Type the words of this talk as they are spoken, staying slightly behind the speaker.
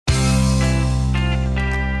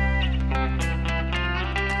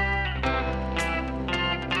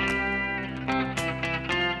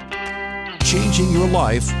changing your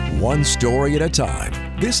life one story at a time.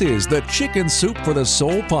 This is the Chicken Soup for the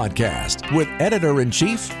Soul podcast with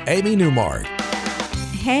Editor-in-Chief Amy Newmark.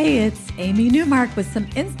 Hey, it's Amy Newmark with some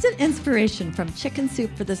instant inspiration from Chicken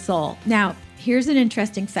Soup for the Soul. Now, here's an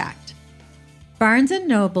interesting fact. Barnes &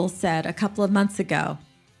 Noble said a couple of months ago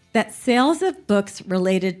that sales of books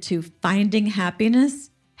related to finding happiness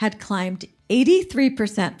had climbed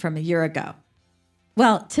 83% from a year ago.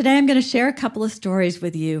 Well, today I'm going to share a couple of stories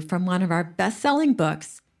with you from one of our best-selling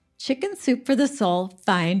books, Chicken Soup for the Soul,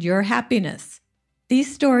 Find Your Happiness.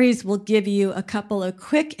 These stories will give you a couple of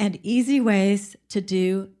quick and easy ways to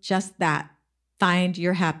do just that, find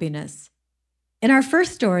your happiness. In our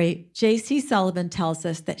first story, J.C. Sullivan tells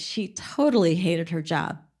us that she totally hated her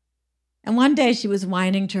job. And one day she was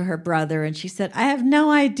whining to her brother and she said, "I have no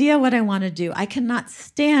idea what I want to do. I cannot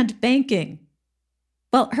stand banking."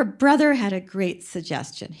 Well, her brother had a great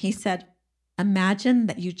suggestion. He said, "Imagine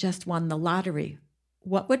that you just won the lottery.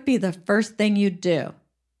 What would be the first thing you'd do?"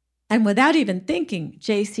 And without even thinking,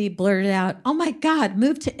 JC blurted out, "Oh my God,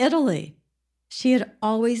 move to Italy." She had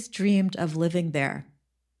always dreamed of living there.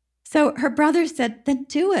 So her brother said, "Then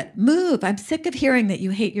do it. Move. I'm sick of hearing that you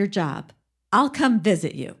hate your job. I'll come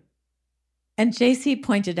visit you." And JC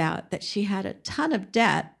pointed out that she had a ton of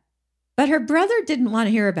debt, but her brother didn't want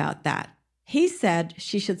to hear about that. He said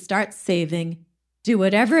she should start saving, do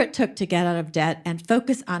whatever it took to get out of debt, and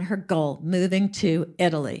focus on her goal, moving to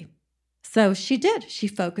Italy. So she did. She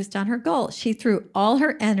focused on her goal. She threw all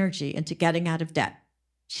her energy into getting out of debt.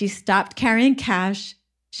 She stopped carrying cash.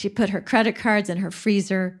 She put her credit cards in her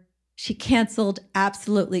freezer. She canceled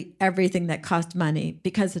absolutely everything that cost money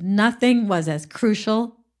because nothing was as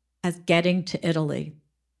crucial as getting to Italy.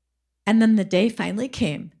 And then the day finally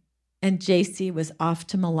came, and JC was off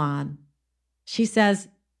to Milan. She says,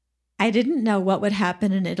 "I didn't know what would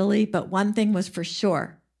happen in Italy, but one thing was for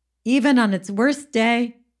sure. Even on its worst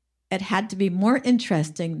day, it had to be more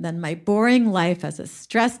interesting than my boring life as a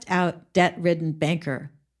stressed-out, debt-ridden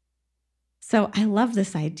banker." So I love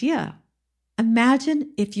this idea.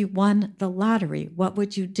 Imagine if you won the lottery, what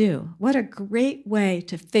would you do? What a great way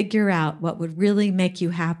to figure out what would really make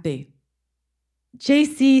you happy.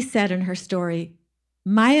 JC said in her story,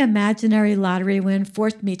 "My imaginary lottery win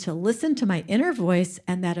forced me to listen to my inner voice,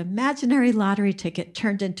 and that imaginary lottery ticket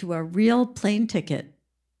turned into a real plane ticket.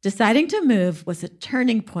 Deciding to move was a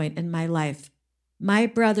turning point in my life. My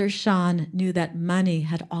brother Sean knew that money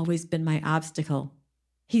had always been my obstacle.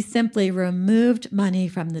 He simply removed money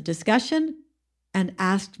from the discussion and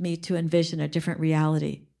asked me to envision a different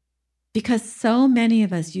reality. Because so many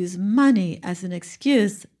of us use money as an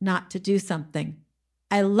excuse not to do something.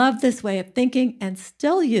 I love this way of thinking and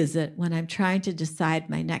still use it when I'm trying to decide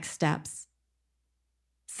my next steps."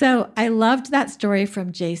 So I loved that story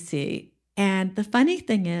from JC. And the funny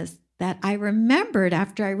thing is that I remembered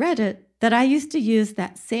after I read it that I used to use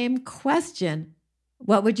that same question,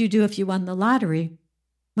 "What would you do if you won the lottery?"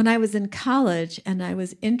 when I was in college and I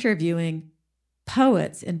was interviewing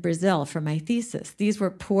poets in Brazil for my thesis. These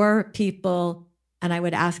were poor people, and I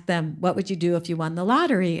would ask them, "What would you do if you won the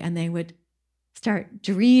lottery?" And they would start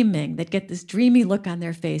dreaming. They'd get this dreamy look on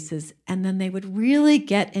their faces, and then they would really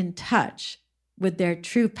get in touch with their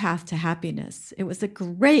true path to happiness. It was a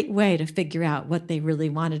great way to figure out what they really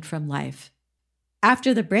wanted from life.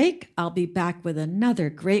 After the break, I'll be back with another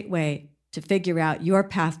great way to figure out your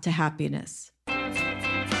path to happiness.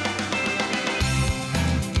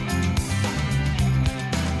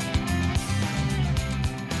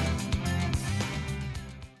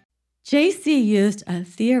 JC used a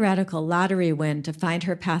theoretical lottery win to find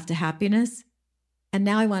her path to happiness. And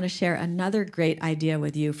now I want to share another great idea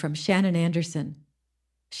with you from Shannon Anderson.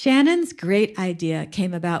 Shannon's great idea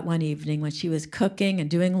came about one evening when she was cooking and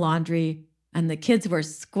doing laundry, and the kids were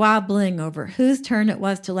squabbling over whose turn it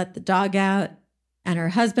was to let the dog out, and her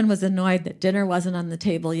husband was annoyed that dinner wasn't on the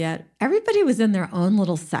table yet. Everybody was in their own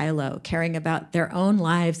little silo, caring about their own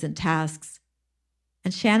lives and tasks.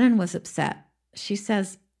 And Shannon was upset. She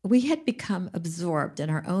says, "We had become absorbed in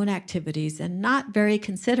our own activities and not very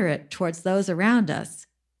considerate towards those around us.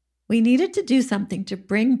 We needed to do something to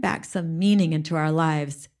bring back some meaning into our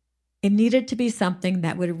lives. It needed to be something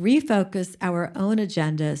that would refocus our own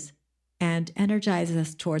agendas and energize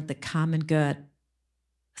us toward the common good."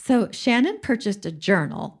 So Shannon purchased a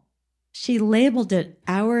journal. She labeled it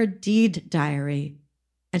Our Deed Diary,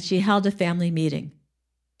 and she held a family meeting.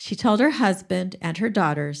 She told her husband and her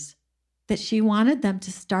daughters that she wanted them to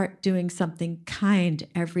start doing something kind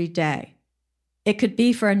every day. It could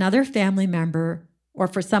be for another family member or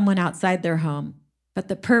for someone outside their home, but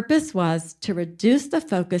the purpose was to reduce the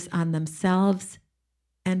focus on themselves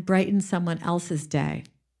and brighten someone else's day.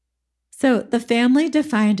 So the family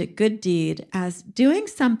defined a good deed as doing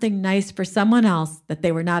something nice for someone else that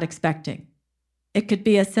they were not expecting. It could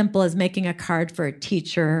be as simple as making a card for a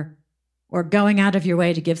teacher or going out of your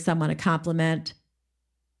way to give someone a compliment.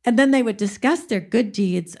 And then they would discuss their good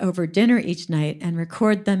deeds over dinner each night and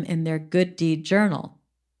record them in their good deed journal.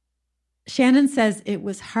 Shannon says it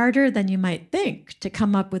was harder than you might think to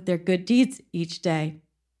come up with their good deeds each day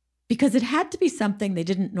because it had to be something they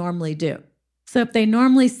didn't normally do. So if they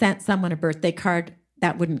normally sent someone a birthday card,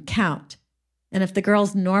 that wouldn't count. And if the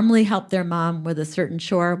girls normally helped their mom with a certain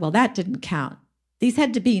chore, well, that didn't count. These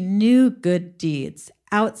had to be new good deeds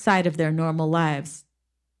outside of their normal lives.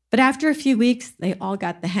 But after a few weeks, they all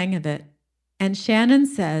got the hang of it. And Shannon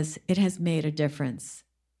says it has made a difference.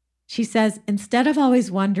 She says, instead of always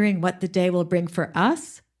wondering what the day will bring for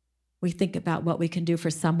us, we think about what we can do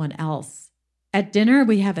for someone else. At dinner,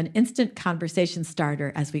 we have an instant conversation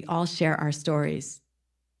starter as we all share our stories.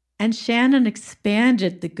 And Shannon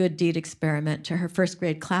expanded the good deed experiment to her first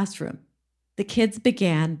grade classroom. The kids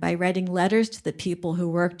began by writing letters to the people who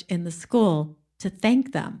worked in the school to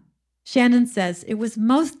thank them. Shannon says it was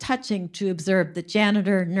most touching to observe the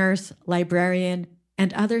janitor, nurse, librarian,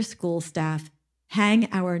 and other school staff hang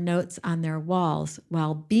our notes on their walls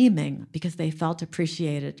while beaming because they felt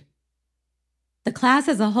appreciated. The class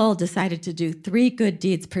as a whole decided to do 3 good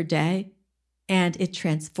deeds per day, and it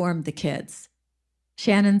transformed the kids.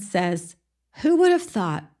 Shannon says, who would have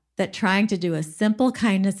thought that trying to do a simple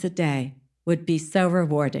kindness a day would be so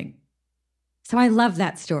rewarding? So I love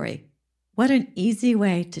that story. What an easy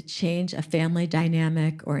way to change a family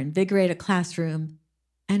dynamic or invigorate a classroom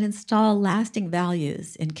and install lasting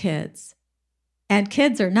values in kids. And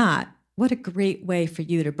kids or not, what a great way for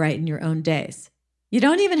you to brighten your own days. You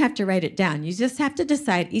don't even have to write it down. You just have to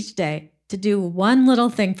decide each day to do one little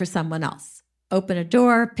thing for someone else. Open a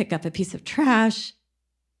door, pick up a piece of trash,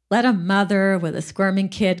 let a mother with a squirming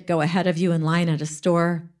kid go ahead of you in line at a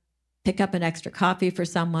store, pick up an extra coffee for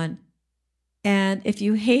someone. And if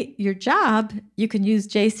you hate your job, you can use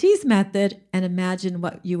JC's method and imagine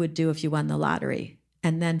what you would do if you won the lottery,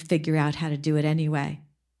 and then figure out how to do it anyway.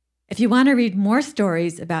 If you want to read more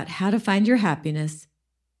stories about how to find your happiness,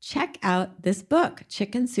 check out this book,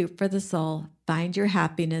 Chicken Soup for the Soul, Find Your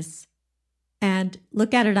Happiness, and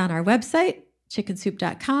look at it on our website,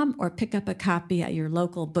 chickensoup.com, or pick up a copy at your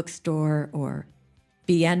local bookstore or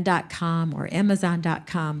bn.com or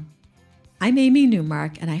amazon.com. I'm Amy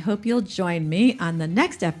Newmark, and I hope you'll join me on the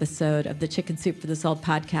next episode of the Chicken Soup for the Soul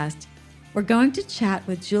podcast. We're going to chat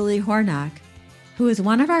with Julie Hornock, who is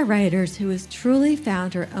one of our writers who has truly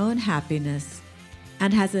found her own happiness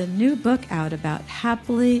and has a new book out about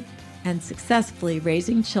happily and successfully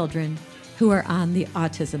raising children who are on the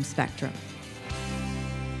autism spectrum.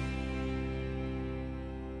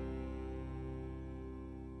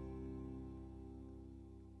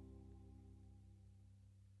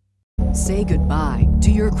 Say goodbye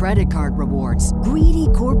to your credit card rewards. Greedy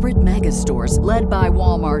corporate mega stores, led by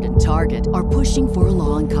Walmart and Target, are pushing for a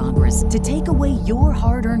law in Congress to take away your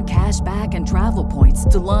hard-earned cash back and travel points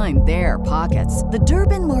to line their pockets. The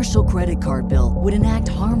Durbin-Marshall credit card bill would enact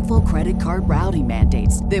harmful credit card routing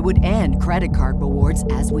mandates that would end credit card rewards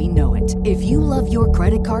as we know it. If you love your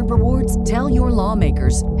credit card rewards, tell your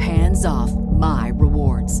lawmakers, hands off my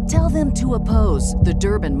rewards. Tell them to oppose the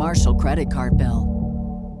Durbin-Marshall credit card bill.